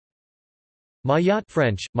Mayotte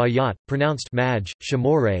French, Mayotte, pronounced Maj,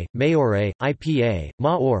 Chamorro, Mayotte, IPA,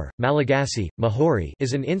 Maor, Malagasy, Mahori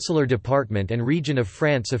is an insular department and region of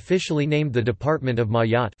France officially named the Department of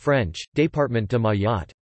Mayotte French, Département de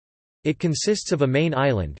Mayotte. It consists of a main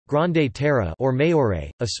island, Grande Terre or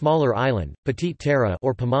Mayotte, a smaller island, Petite Terre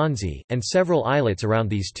or Pamanzi, and several islets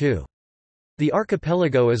around these two. The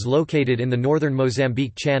archipelago is located in the northern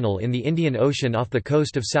Mozambique Channel in the Indian Ocean off the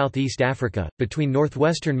coast of Southeast Africa, between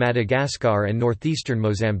northwestern Madagascar and northeastern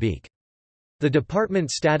Mozambique. The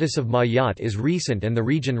department status of Mayotte is recent and the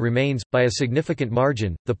region remains, by a significant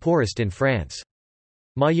margin, the poorest in France.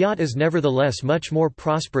 Mayotte is nevertheless much more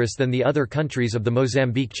prosperous than the other countries of the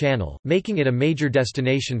Mozambique Channel, making it a major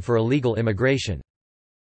destination for illegal immigration.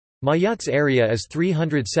 Mayotte's area is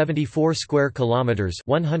 374 square kilometers,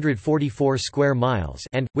 144 square miles,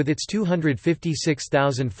 and with its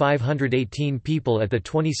 256,518 people at the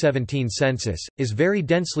 2017 census, is very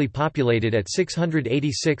densely populated at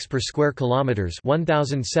 686 per square kilometers,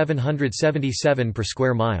 1,777 per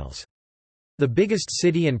square miles. The biggest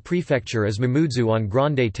city and prefecture is Mamoudzou on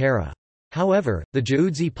Grande Terre. However, the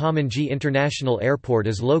Djaoudzi Pamanji International Airport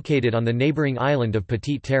is located on the neighboring island of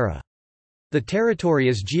Petite Terre. The territory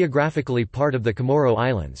is geographically part of the Comoro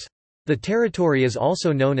Islands. The territory is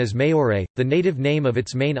also known as Mayotte, the native name of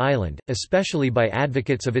its main island, especially by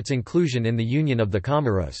advocates of its inclusion in the Union of the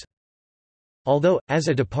Comoros. Although, as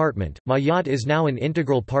a department, Mayotte is now an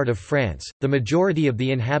integral part of France, the majority of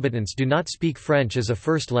the inhabitants do not speak French as a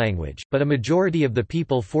first language, but a majority of the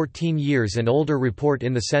people 14 years and older report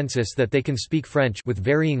in the census that they can speak French with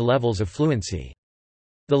varying levels of fluency.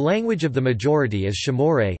 The language of the majority is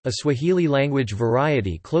Chamorro, a Swahili language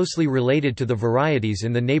variety closely related to the varieties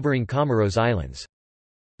in the neighboring Comoros Islands.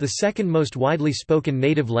 The second most widely spoken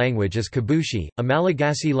native language is Kabushi, a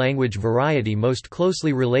Malagasy language variety most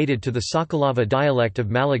closely related to the Sokolova dialect of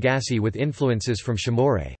Malagasy with influences from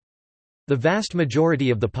Chamorro. The vast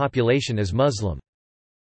majority of the population is Muslim.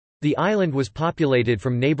 The island was populated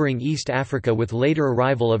from neighboring East Africa with later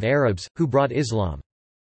arrival of Arabs, who brought Islam.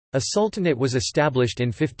 A sultanate was established in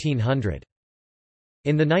 1500.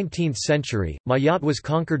 In the 19th century, Mayotte was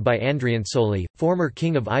conquered by Andriansoli, former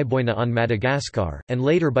king of Iboina on Madagascar, and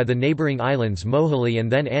later by the neighbouring islands Moholi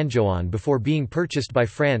and then Anjouan before being purchased by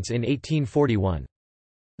France in 1841.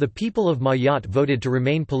 The people of Mayotte voted to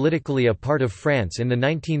remain politically a part of France in the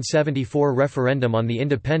 1974 referendum on the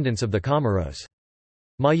independence of the Comoros.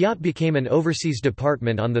 Mayotte became an overseas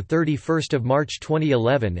department on 31 March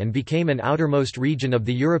 2011 and became an outermost region of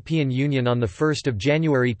the European Union on 1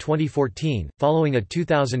 January 2014, following a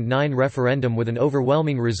 2009 referendum with an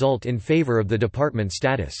overwhelming result in favour of the department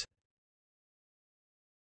status.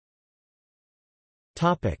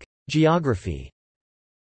 Geography.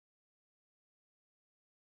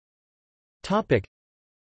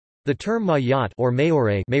 The term Mayotte or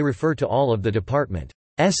Mayotte may refer to all of the department's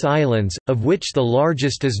islands, of which the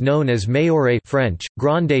largest is known as Mayotte French,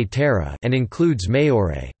 Grande Terre and includes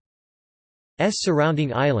Mayotte's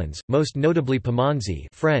surrounding islands, most notably Pamanzi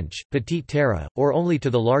French, Petite Terre, or only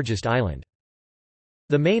to the largest island.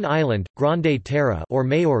 The main island, Grande Terre or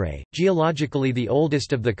Mayotte, geologically the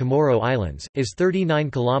oldest of the Comoro Islands, is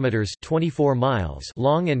 39 kilometers (24 miles)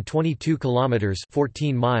 long and 22 kilometers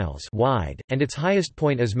 (14 miles) wide, and its highest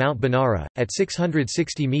point is Mount Benara at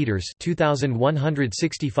 660 meters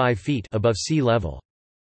 (2,165 feet) above sea level.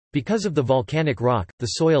 Because of the volcanic rock, the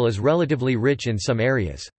soil is relatively rich in some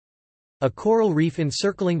areas. A coral reef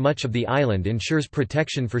encircling much of the island ensures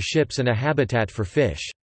protection for ships and a habitat for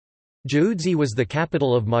fish. Djaoudzi was the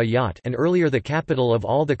capital of Mayotte and earlier the capital of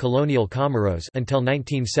all the colonial Comoros until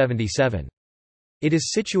 1977. It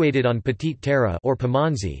is situated on Petite Terre or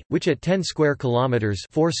Pamanzi, which at 10 square kilometers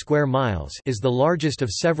 (4 square miles) is the largest of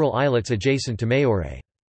several islets adjacent to Mayotte.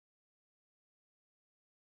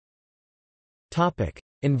 Topic: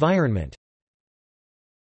 Environment.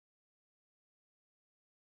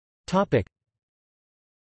 Topic: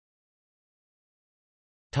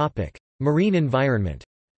 Marine environment.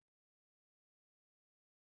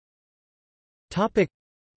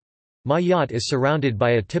 Mayotte is surrounded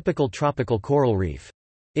by a typical tropical coral reef.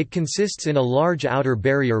 It consists in a large outer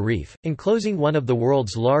barrier reef, enclosing one of the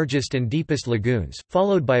world's largest and deepest lagoons,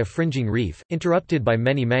 followed by a fringing reef, interrupted by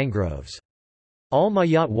many mangroves. All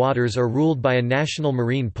Mayotte waters are ruled by a national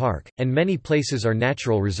marine park, and many places are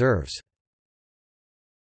natural reserves.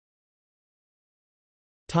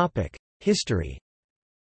 History.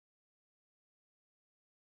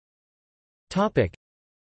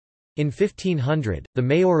 In 1500, the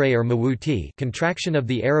Mayotte or Mayotte, contraction of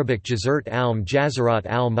the Arabic Jazert Jazarat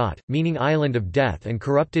al-Maut, meaning island of death and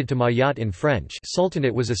corrupted to Mayotte in French,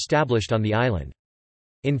 sultanate was established on the island.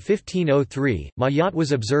 In 1503, Mayotte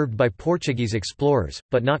was observed by Portuguese explorers,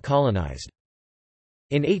 but not colonized.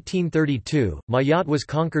 In 1832, Mayotte was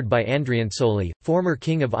conquered by Andriansoli, former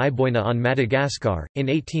king of Iboina on Madagascar. In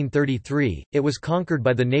 1833, it was conquered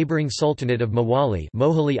by the neighboring Sultanate of Mawali,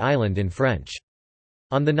 Mohali Island in French.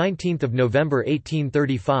 On 19 November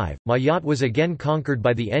 1835, Mayotte was again conquered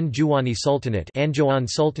by the Njuani Sultanate, Anjouan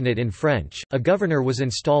Sultanate in French. A governor was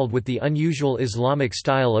installed with the unusual Islamic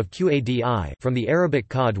style of Qadi, from the Arabic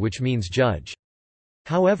qad, which means judge.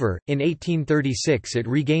 However, in 1836 it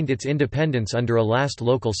regained its independence under a last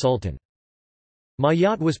local sultan.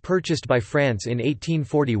 Mayotte was purchased by France in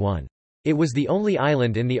 1841. It was the only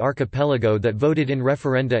island in the archipelago that voted in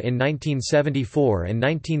referenda in 1974 and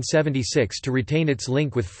 1976 to retain its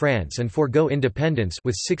link with France and forego independence,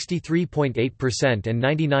 with 63.8% and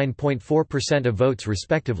 99.4% of votes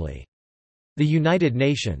respectively. The United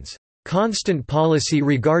Nations' constant policy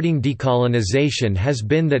regarding decolonization has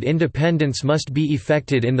been that independence must be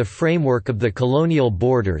effected in the framework of the colonial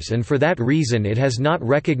borders, and for that reason it has not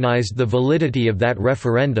recognized the validity of that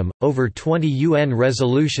referendum. Over 20 UN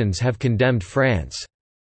resolutions have condemned France's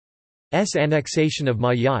annexation of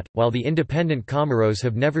Mayotte, while the independent Comoros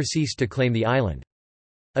have never ceased to claim the island.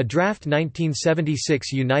 A draft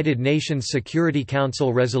 1976 United Nations Security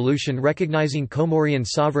Council resolution recognizing Comorian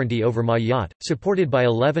sovereignty over Mayotte, supported by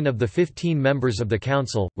 11 of the 15 members of the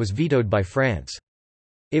Council, was vetoed by France.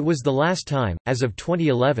 It was the last time, as of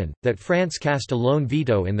 2011, that France cast a lone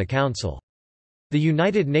veto in the Council. The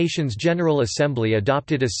United Nations General Assembly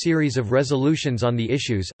adopted a series of resolutions on the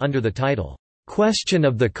issues, under the title, "Question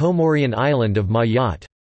of the Comorian Island of Mayotte",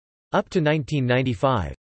 up to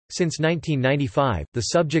 1995. Since 1995, the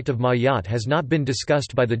subject of Mayotte has not been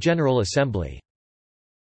discussed by the General Assembly.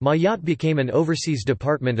 Mayotte became an overseas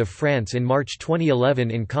department of France in March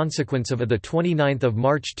 2011 in consequence of a 29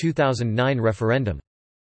 March 2009 referendum.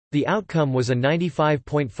 The outcome was a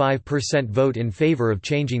 95.5% vote in favor of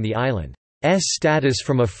changing the island's status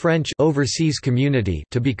from a French overseas community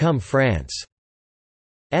to become France's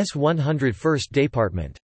 101st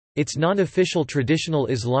département. Its non-official traditional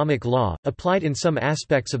Islamic law, applied in some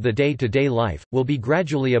aspects of the day-to-day life, will be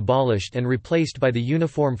gradually abolished and replaced by the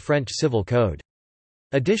uniform French Civil Code.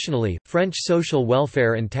 Additionally, French social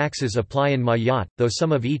welfare and taxes apply in Mayotte, though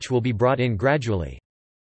some of each will be brought in gradually.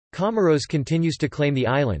 Comoros continues to claim the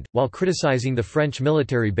island, while criticizing the French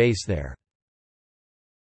military base there.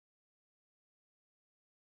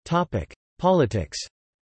 Politics.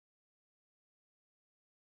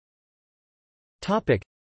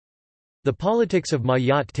 The politics of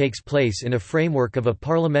Mayotte takes place in a framework of a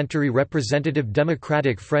parliamentary representative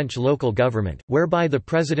democratic French local government, whereby the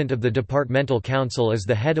president of the departmental council is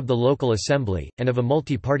the head of the local assembly, and of a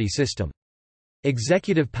multi-party system.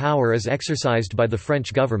 Executive power is exercised by the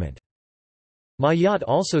French government. Mayotte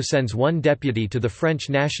also sends one deputy to the French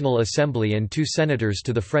National Assembly and 2 senators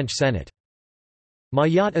to the French Senate.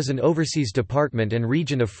 Mayotte is an overseas department and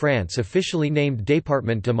region of France officially named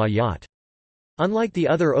Département de Mayotte. Unlike the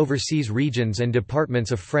other overseas regions and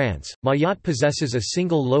departments of France, Mayotte possesses a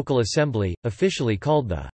single local assembly, officially called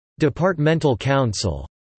the Departmental Council,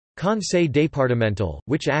 Conseil départemental,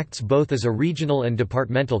 which acts both as a regional and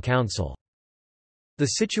departmental council. The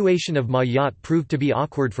situation of Mayotte proved to be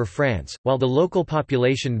awkward for France, while the local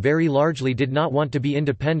population very largely did not want to be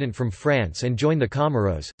independent from France and join the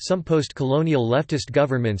Comoros. Some post-colonial leftist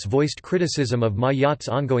governments voiced criticism of Mayotte's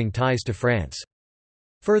ongoing ties to France.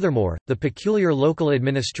 Furthermore, the peculiar local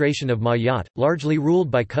administration of Mayotte, largely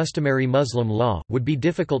ruled by customary Muslim law, would be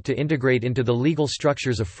difficult to integrate into the legal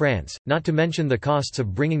structures of France, not to mention the costs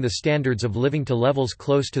of bringing the standards of living to levels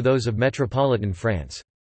close to those of metropolitan France.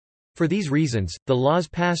 For these reasons, the laws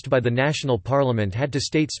passed by the national parliament had to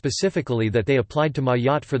state specifically that they applied to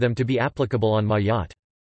Mayotte for them to be applicable on Mayotte.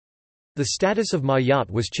 The status of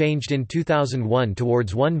Mayotte was changed in 2001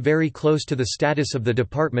 towards one very close to the status of the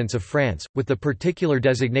departments of France, with the particular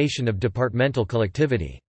designation of departmental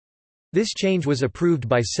collectivity. This change was approved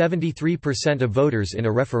by 73% of voters in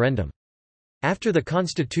a referendum. After the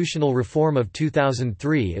constitutional reform of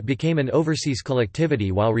 2003, it became an overseas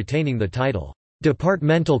collectivity while retaining the title,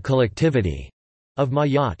 Departmental Collectivity, of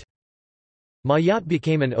Mayotte. Mayotte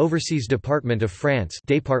became an overseas department of France,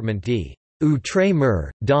 Département d'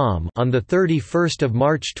 Outre-mer, DOM, on 31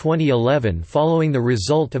 March 2011 following the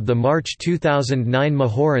result of the March 2009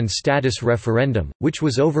 Mahoran status referendum, which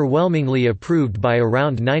was overwhelmingly approved by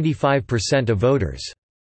around 95% of voters.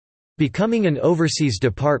 Becoming an overseas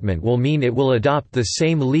department will mean it will adopt the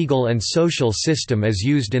same legal and social system as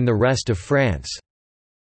used in the rest of France.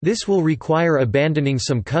 This will require abandoning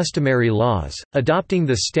some customary laws, adopting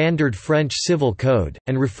the standard French civil code,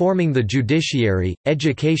 and reforming the judiciary,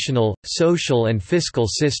 educational, social and fiscal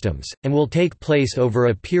systems, and will take place over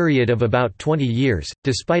a period of about 20 years.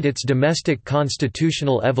 Despite its domestic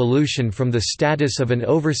constitutional evolution from the status of an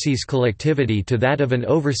overseas collectivity to that of an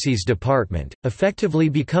overseas department, effectively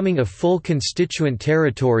becoming a full constituent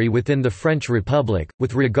territory within the French Republic,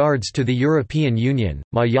 with regards to the European Union,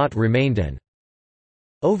 Mayotte remained an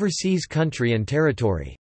overseas country and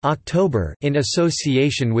territory. October in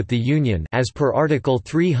association with the Union as per Article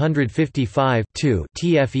 355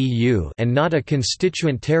 TFEU and not a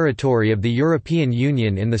constituent territory of the European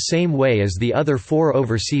Union in the same way as the other four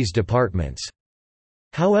overseas departments.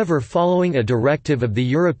 However, following a directive of the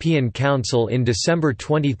European Council in December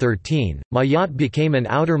 2013, Mayotte became an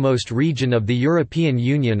outermost region of the European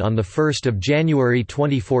Union on 1 January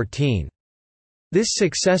 2014. This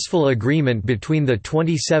successful agreement between the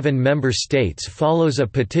 27 member states follows a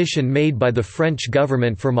petition made by the French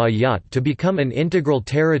government for Mayotte to become an integral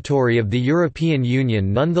territory of the European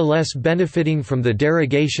Union, nonetheless benefiting from the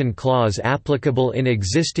derogation clause applicable in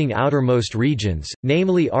existing outermost regions,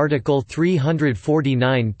 namely Article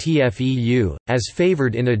 349 TFEU, as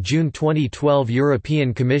favoured in a June 2012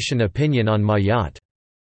 European Commission opinion on Mayotte's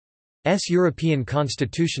European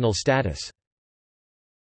constitutional status.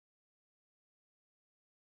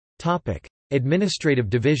 Administrative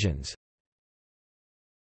divisions.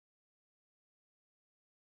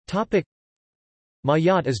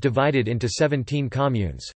 Mayotte is divided into 17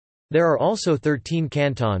 communes. There are also 13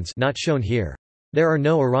 cantons not shown here. There are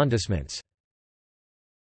no arrondissements.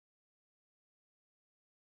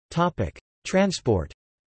 Transport.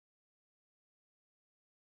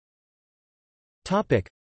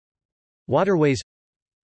 Waterways.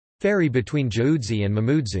 Ferry between Dzaoudzi and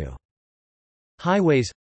Mamoudzou.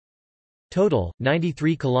 Highways. Total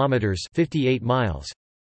 93 kilometers 58 miles.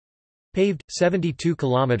 Paved 72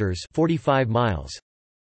 kilometers 45 miles.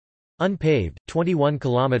 Unpaved 21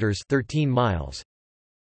 kilometers 13 miles.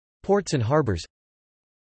 Ports and harbors.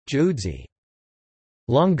 Dzaoudzi,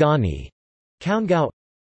 Longani, Koungao.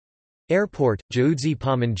 Airport Dzaoudzi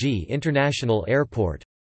Pamandji International Airport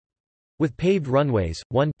with paved runways.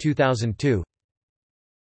 1 2002.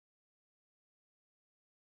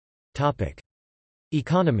 Topic: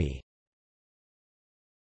 Economy.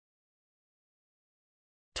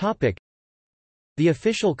 The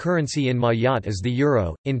official currency in Mayotte is the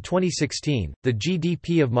euro. In 2016, the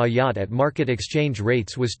GDP of Mayotte at market exchange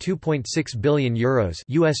rates was €2.6 billion,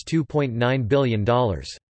 US $2.9 billion.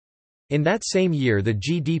 In that same year, the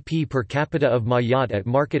GDP per capita of Mayotte at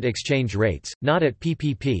market exchange rates, not at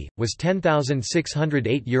PPP, was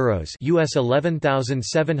 €10,608, US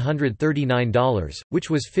 $11,739, which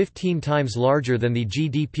was 15 times larger than the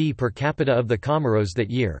GDP per capita of the Comoros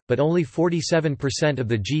that year, but only 47% of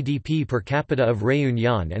the GDP per capita of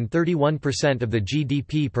Réunion and 31% of the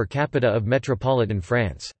GDP per capita of metropolitan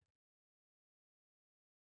France.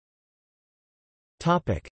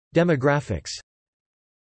 Demographics.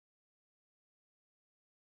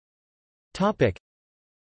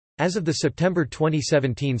 As of the September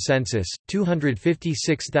 2017 census,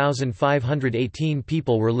 256,518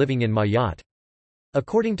 people were living in Mayotte.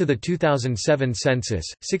 According to the 2007 census,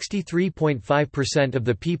 63.5% of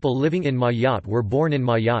the people living in Mayotte were born in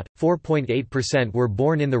Mayotte, 4.8% were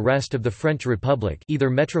born in the rest of the French Republic, either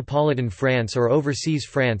metropolitan France or overseas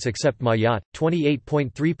France except Mayotte,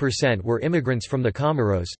 28.3% were immigrants from the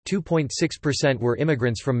Comoros, 2.6% were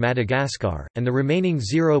immigrants from Madagascar, and the remaining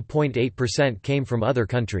 0.8% came from other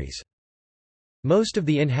countries. Most of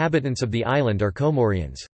the inhabitants of the island are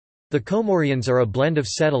Comorians. The Comorians are a blend of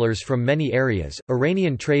settlers from many areas,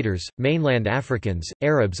 Iranian traders, mainland Africans,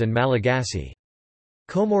 Arabs and Malagasy.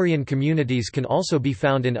 Comorian communities can also be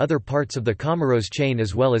found in other parts of the Comoros chain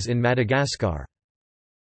as well as in Madagascar.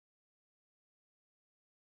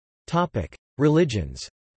 Religions.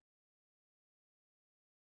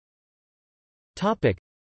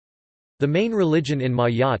 The main religion in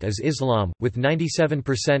Mayotte is Islam, with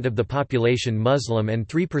 97% of the population Muslim and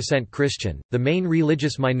 3% Christian. The main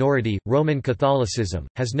religious minority, Roman Catholicism,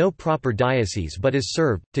 has no proper diocese but is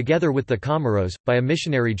served, together with the Comoros, by a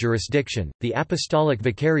missionary jurisdiction, the Apostolic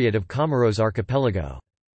Vicariate of Comoros Archipelago.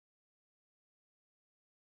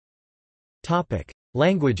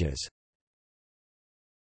 Languages.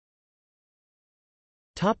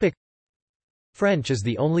 French is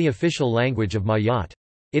the only official language of Mayotte.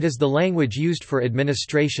 It is the language used for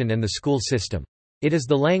administration and the school system. It is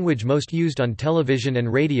the language most used on television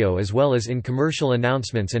and radio as well as in commercial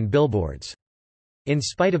announcements and billboards. In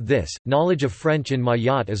spite of this, knowledge of French in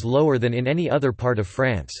Mayotte is lower than in any other part of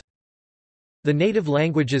France. The native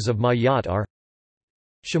languages of Mayotte are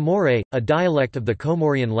Chamorro, a dialect of the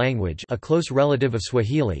Comorian language, a close relative of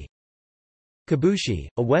Swahili. Kibushi,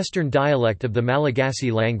 a western dialect of the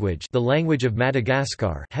Malagasy language, the language of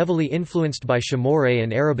Madagascar, heavily influenced by Chamorro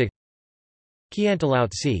and Arabic.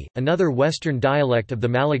 Kiantalautsi, another western dialect of the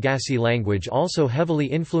Malagasy language also heavily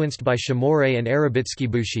influenced by Chamorro and Arabic.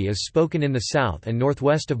 Kibushi is spoken in the south and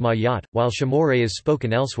northwest of Mayotte, while Chamorro is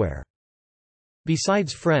spoken elsewhere.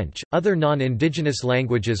 Besides French, other non-indigenous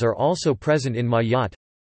languages are also present in Mayotte.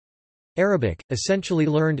 Arabic, essentially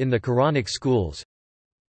learned in the Quranic schools.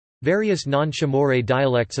 Various non-Chamorro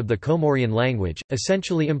dialects of the Comorian language,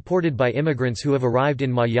 essentially imported by immigrants who have arrived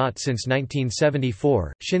in Mayotte since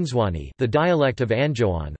 1974, Shinzwani, the dialect of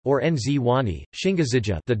Anjouan, or Nzwani,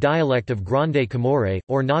 Shingazija, the dialect of Grande Comore,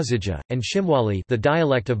 or Nazija, and Shimwali, the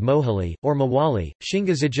dialect of Mohali, or Mawali.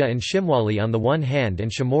 Shingazija and Shimwali on the one hand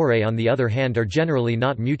and Chamorro on the other hand are generally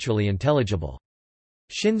not mutually intelligible.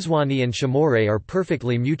 Shinzwani and Chamorro are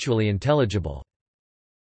perfectly mutually intelligible.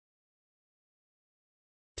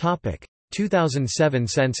 2007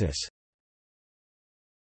 census.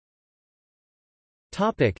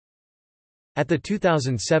 At the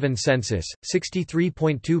 2007 census,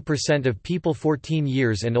 63.2% of people 14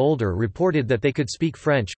 years and older reported that they could speak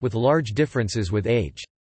French, with large differences with age.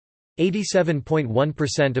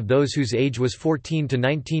 87.1% of those whose age was 14 to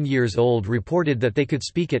 19 years old reported that they could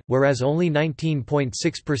speak it, whereas only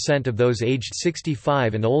 19.6% of those aged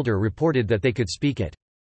 65 and older reported that they could speak it.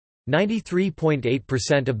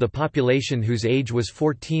 93.8% of the population whose age was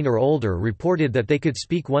 14 or older reported that they could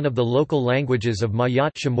speak one of the local languages of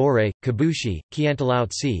Mayotte, Chamorro, Kibushi,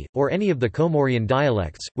 Kiantalautsi, or any of the Comorian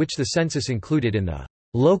dialects, which the census included in the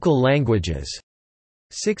local languages.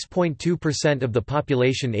 6.2% of the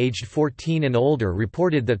population aged 14 and older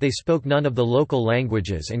reported that they spoke none of the local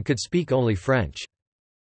languages and could speak only French.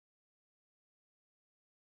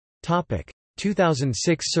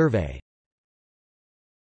 2006 survey.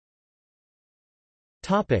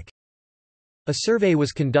 A survey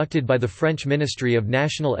was conducted by the French Ministry of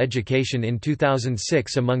National Education in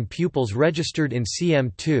 2006 among pupils registered in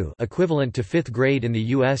CM2, equivalent to 5th grade in the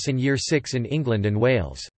US, and Year 6 in England and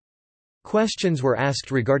Wales. Questions were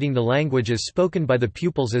asked regarding the languages spoken by the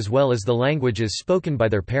pupils as well as the languages spoken by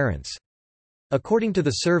their parents. According to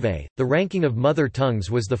the survey, the ranking of mother tongues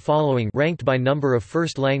was the following, ranked by number of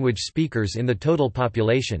first language speakers in the total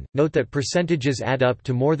population. Note that percentages add up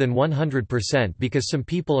to more than 100% because some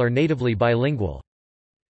people are natively bilingual.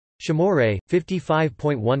 Chamorro,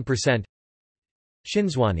 55.1%.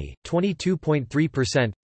 Shinzwani,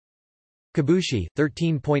 22.3%. Kibushi,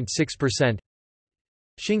 13.6%.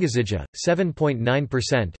 Shingazija,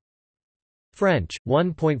 7.9%. French,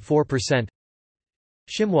 1.4%.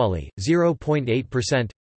 Shimwali, 0.8%.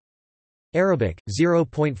 Arabic,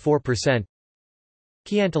 0.4%.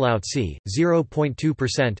 Kiantalautsi,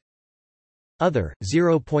 0.2%. Other,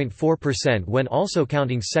 0.4% when also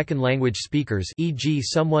counting second-language speakers, e.g.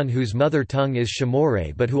 someone whose mother tongue is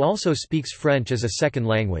Chamorro but who also speaks French as a second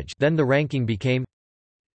language. Then the ranking became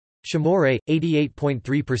Chamorro,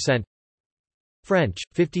 88.3%. French,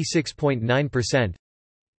 56.9%.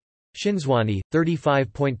 Shinzwani,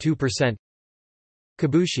 35.2%.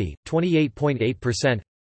 Kibushi, 28.8%.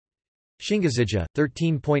 Shingazija,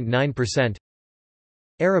 13.9%.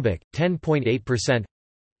 Arabic, 10.8%.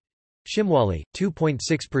 Shimwali,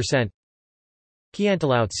 2.6%.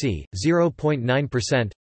 Kiantalautsi,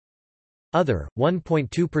 0.9%. Other,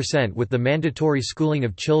 1.2% with the mandatory schooling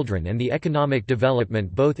of children and the economic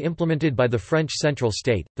development both implemented by the French central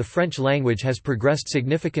state. The French language has progressed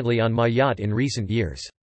significantly on Mayotte in recent years.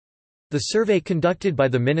 The survey conducted by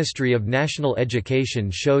the Ministry of National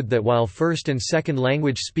Education showed that while first and second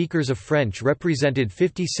language speakers of French represented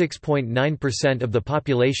 56.9% of the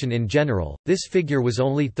population in general, this figure was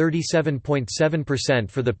only 37.7%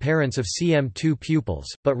 for the parents of CM2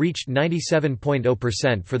 pupils, but reached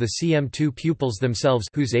 97.0% for the CM2 pupils themselves,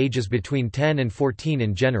 whose age is between 10 and 14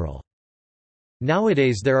 in general.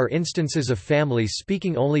 Nowadays there are instances of families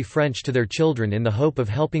speaking only French to their children in the hope of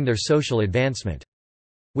helping their social advancement.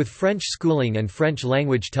 With French schooling and French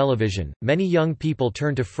language television, many young people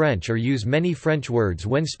turn to French or use many French words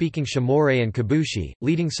when speaking Chamorro and Kibushi,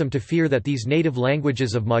 leading some to fear that these native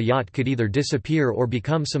languages of Mayotte could either disappear or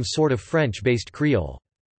become some sort of French-based Creole.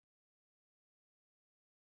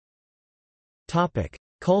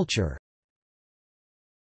 Culture.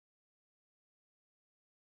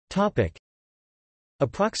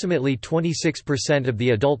 Approximately 26% of the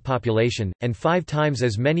adult population, and 5 times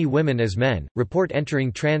as many women as men, report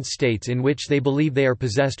entering trance states in which they believe they are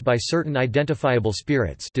possessed by certain identifiable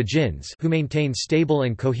spirits who maintain stable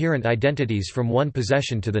and coherent identities from one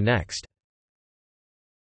possession to the next.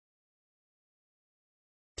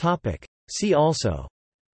 See also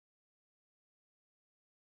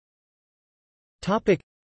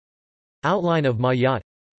Outline of Mayotte,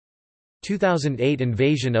 2008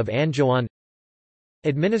 invasion of Anjouan,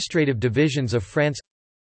 Administrative divisions of France,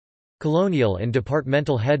 Colonial and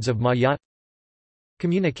departmental heads of Mayotte,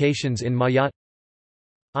 Communications in Mayotte,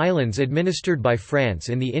 Islands administered by France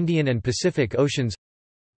in the Indian and Pacific Oceans,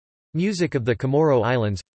 Music of the Comoro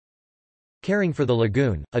Islands, Caring for the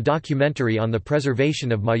Lagoon, a documentary on the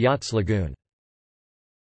preservation of Mayotte's lagoon.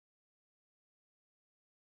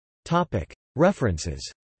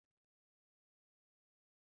 References.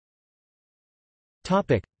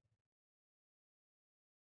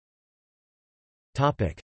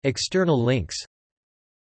 External links.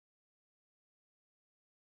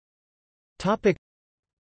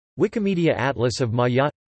 Wikimedia Atlas of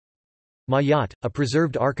Mayotte. Mayotte, a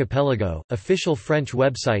preserved archipelago, official French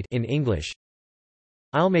website in English.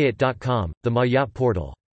 Ilmayotte.com, the Mayotte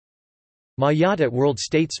portal. Mayotte at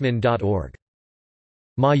worldstatesman.org.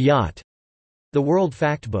 Mayotte, the World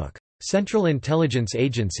Factbook. Central Intelligence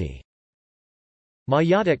Agency.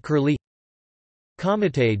 Mayotte at Curlie.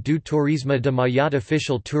 Comité du tourisme de Mayotte,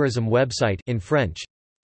 official tourism website in French.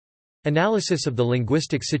 Analysis of the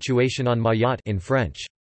linguistic situation on Mayotte in French.